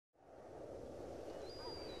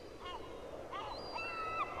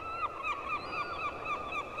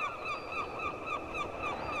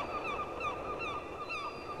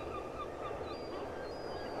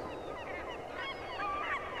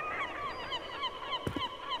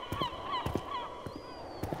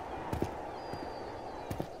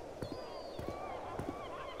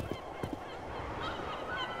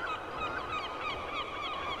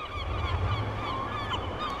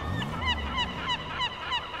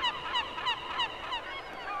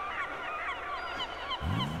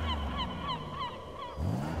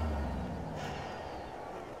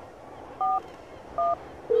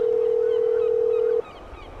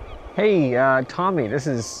Hey, Tommy, this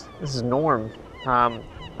is Norm. I'm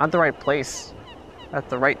at the right place at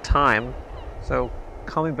the right time, so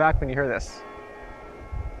call me back when you hear this.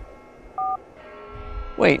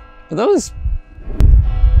 Wait, are those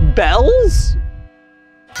bells?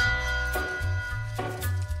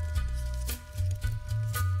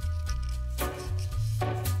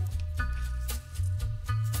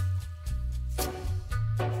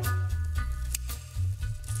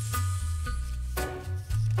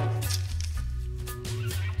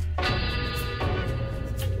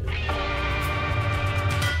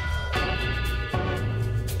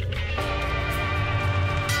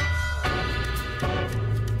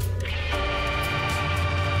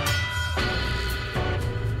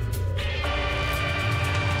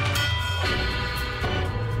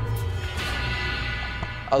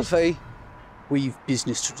 Alfie, we've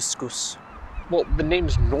business to discuss. Well, the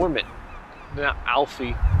name's Norman, not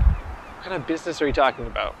Alfie. What kind of business are you talking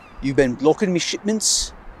about? You've been blocking me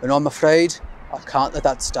shipments, and I'm afraid I can't let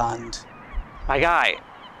that stand. My guy,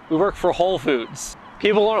 we work for Whole Foods.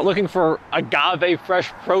 People aren't looking for agave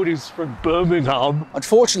fresh produce from Birmingham.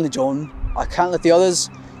 Unfortunately, John, I can't let the others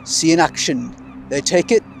see in action. They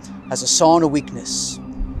take it as a sign of weakness.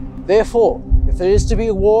 Therefore, if there is to be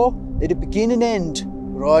a war, let it begin and end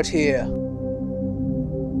right here.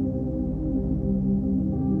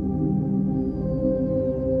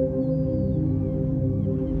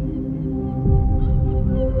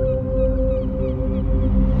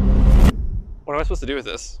 What am I supposed to do with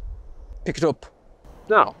this? Pick it up.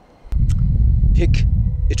 No. Pick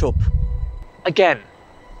it up. Again.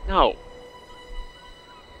 No.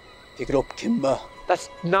 Pick it up, Kimber. That's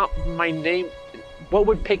not my name. What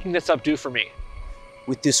would picking this up do for me?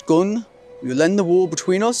 With this gun, we will end the war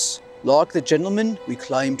between us like the gentlemen we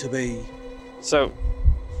claim to be. So,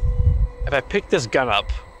 if I pick this gun up,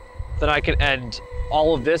 then I can end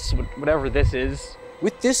all of this, whatever this is.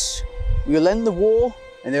 With this, we will end the war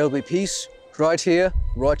and there will be peace right here,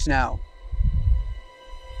 right now.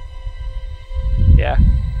 Yeah.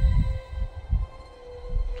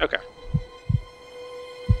 Okay.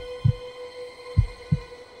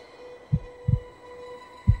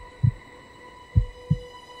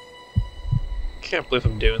 Can't believe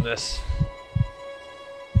I'm doing this.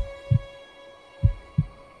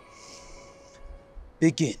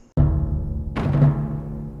 Begin.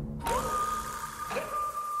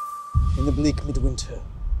 In the bleak midwinter,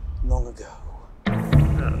 long ago. I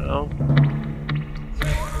don't know.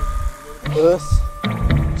 Earth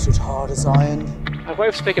stood hard as iron. My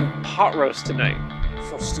wife's making pot roast tonight.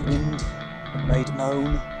 Frosty wind made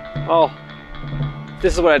moan. Oh,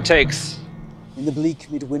 this is what it takes. In the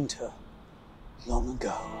bleak midwinter, long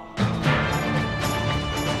ago.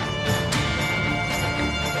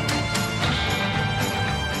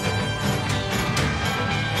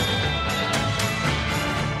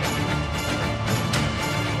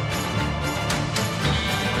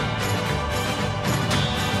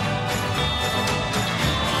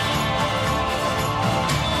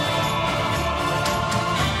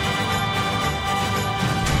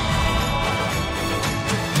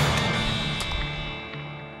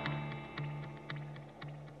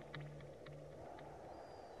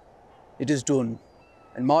 It is done.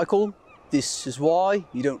 And Michael, this is why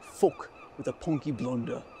you don't fuck with a Punky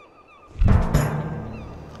Blunder. Do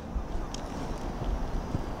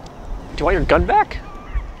you want your gun back?